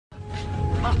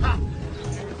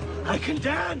I can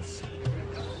dance!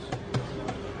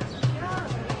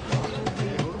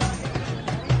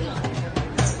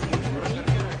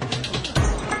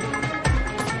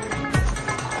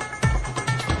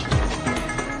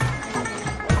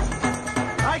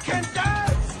 I can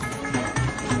dance!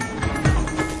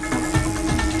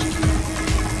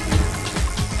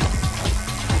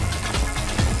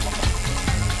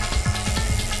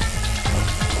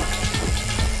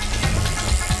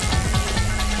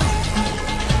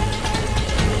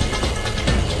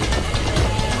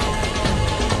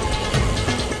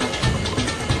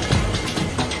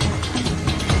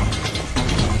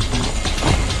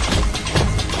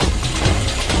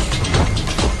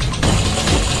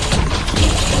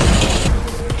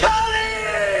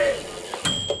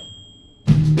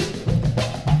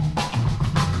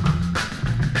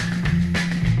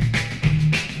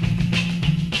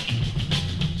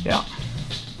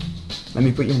 Let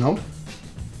me put you on hold.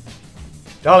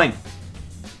 Darling,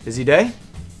 busy day?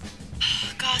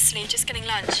 Ghastly, just getting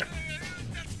lunch.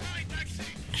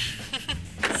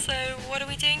 So, what are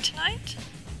we doing tonight?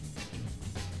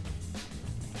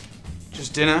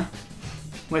 Just dinner.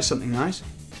 Where's something nice?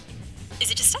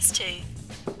 Is it just us two?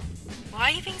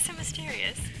 Why are you being so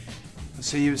mysterious? I'll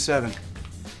see you at 7.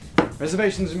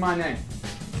 Reservations in my name.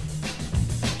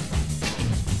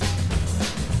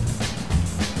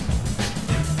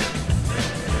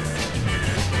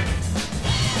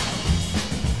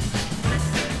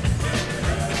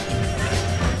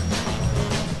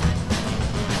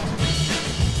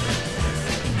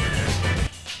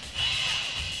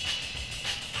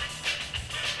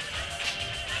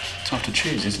 Tough to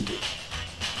choose, isn't it?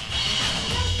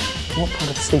 What part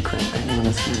of the secret don't you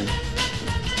understand?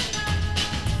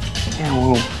 Yeah,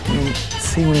 well, you'll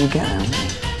see when you get there, won't you?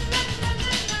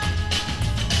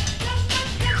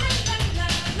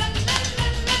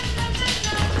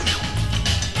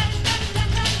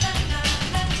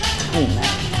 Oh, man.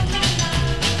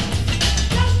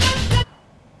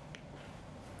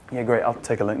 Yeah, great. I'll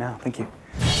take a look now. Thank you.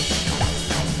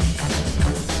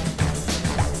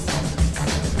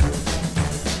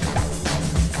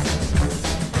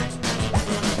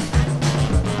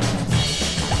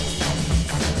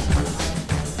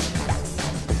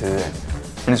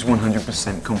 And it's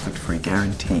 100% conflict-free,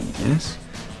 guaranteed, yes?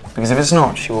 Because if it's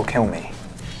not, she will kill me.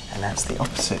 And that's the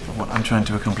opposite of what I'm trying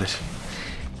to accomplish.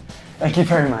 Thank you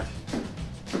very much.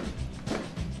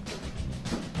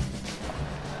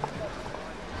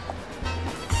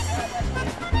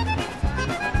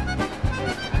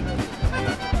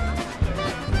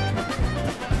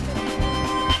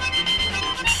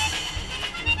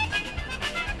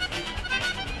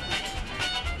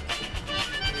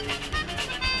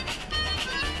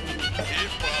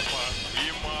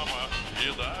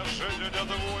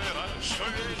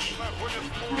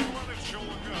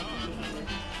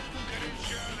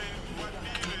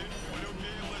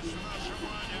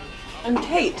 I'm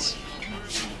Kate.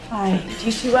 Hi. Do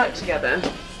you two work together?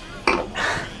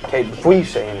 Kate, before you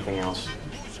say anything else,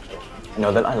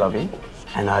 know that I love you,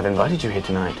 and I've invited you here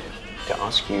tonight to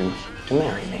ask you to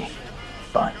marry me.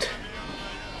 But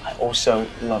I also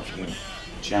love you.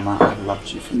 Gemma, I've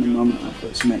loved you from the moment I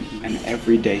first met you and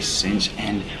every day since,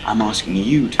 and I'm asking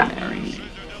you to marry me.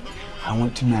 I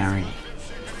want to marry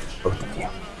both of you.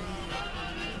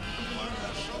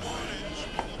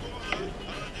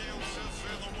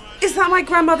 Is that my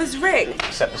grandmother's ring?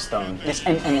 Set the stone. Yes,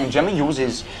 and Gemma, yours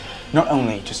is not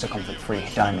only just a conflict-free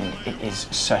diamond, it is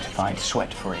certified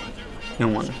sweat-free. No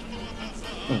one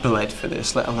bled for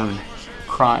this, let alone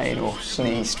cried or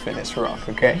sneezed for this rock,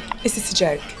 okay? Is this a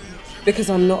joke?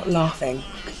 Because I'm not laughing.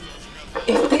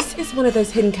 If this is one of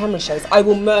those hidden camera shows, I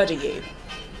will murder you.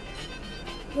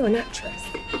 You're an actress.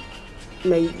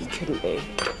 Maybe you couldn't be.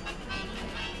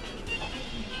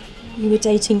 You were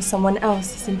dating someone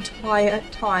else this entire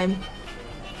time.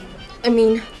 I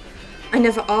mean, I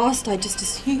never asked, I just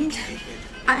assumed.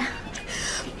 I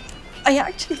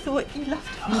actually thought you loved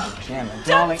her. Oh, Gemma,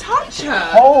 darling. Don't touch her!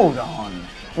 Hold on.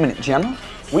 A minute, Gemma,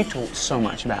 we talked so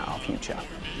much about our future.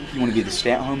 You want to be the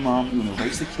stay-at-home mom, you want to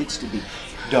raise the kids to be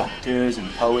doctors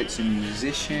and poets and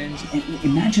musicians.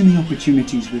 Imagine the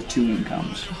opportunities with 2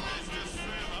 incomes.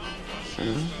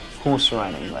 Horse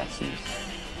riding lessons.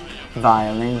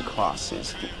 Violin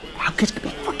classes. Our kids could be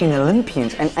fucking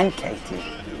Olympians. And Katie.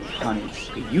 Honey,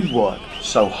 you worked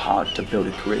so hard to build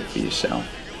a career for yourself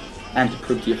and to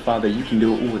prove to your father you can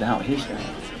do it all without his help.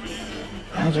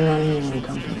 Imagine running your own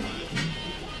company.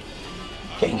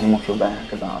 Getting him off your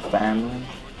back about a family.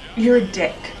 You're a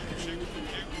dick.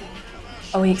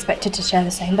 Are we expected to share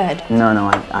the same bed?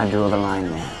 No, I drew the line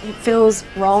there. It feels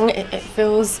wrong. It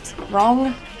feels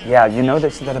wrong. Yeah, you know they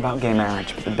said that about gay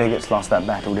marriage, but the bigots lost that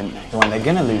battle, didn't they? Well, they're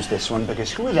gonna lose this one,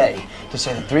 because who are they to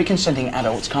say that 3 consenting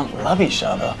adults can't love each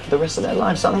other for the rest of their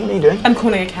lives? Something what are you doing? I'm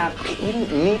calling a cab. You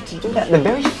don't need to do that. The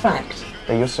very fact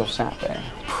that you're still sat there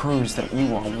proves that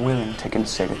you are willing to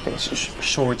consider this.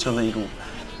 Sure, it's illegal,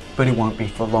 but it won't be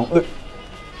for long. Look,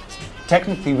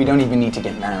 technically, we don't even need to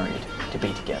get married to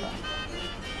be together.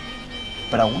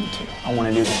 But I want to. I want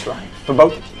to do this right. For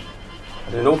both of you.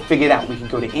 I got it all figured out. We can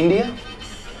go to India.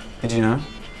 Did you know?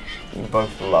 You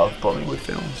both love Bollywood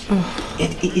films.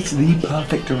 It's the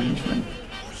perfect arrangement.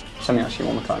 Let me ask you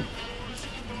one more time.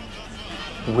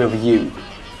 Will you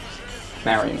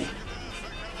marry me?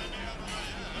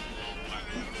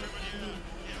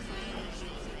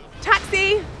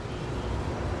 Taxi!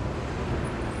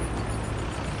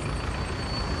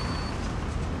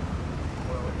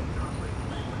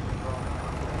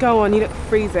 Go on, you look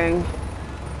freezing.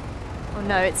 Oh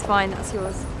no, it's fine, that's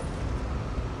yours.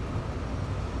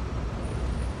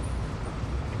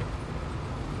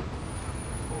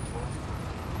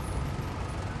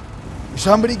 Is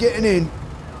somebody getting in?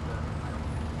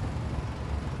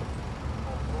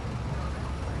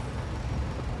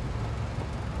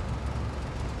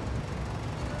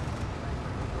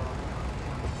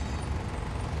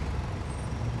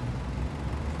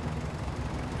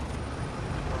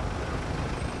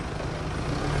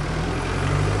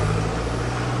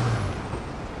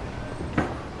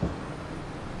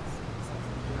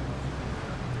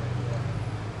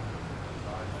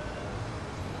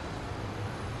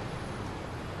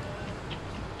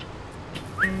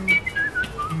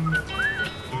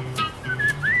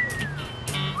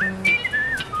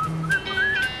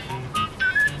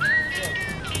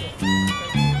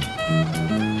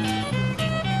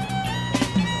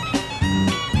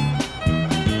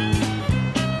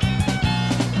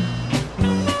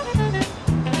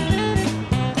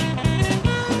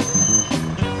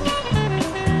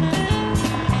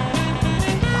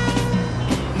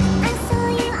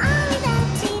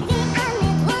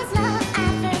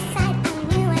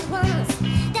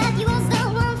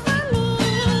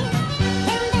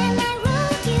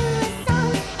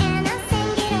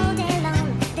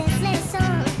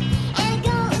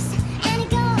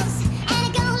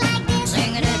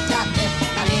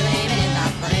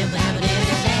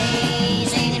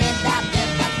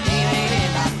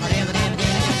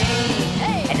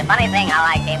 Funny thing how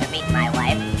I came to meet my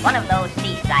wife, one of those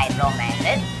seaside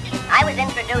romances. I was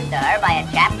introduced to her by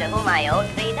a chap to whom I owed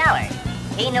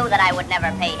 $3. He knew that I would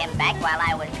never pay him back while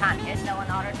I was conscious, so in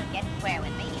order to get square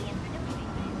with me,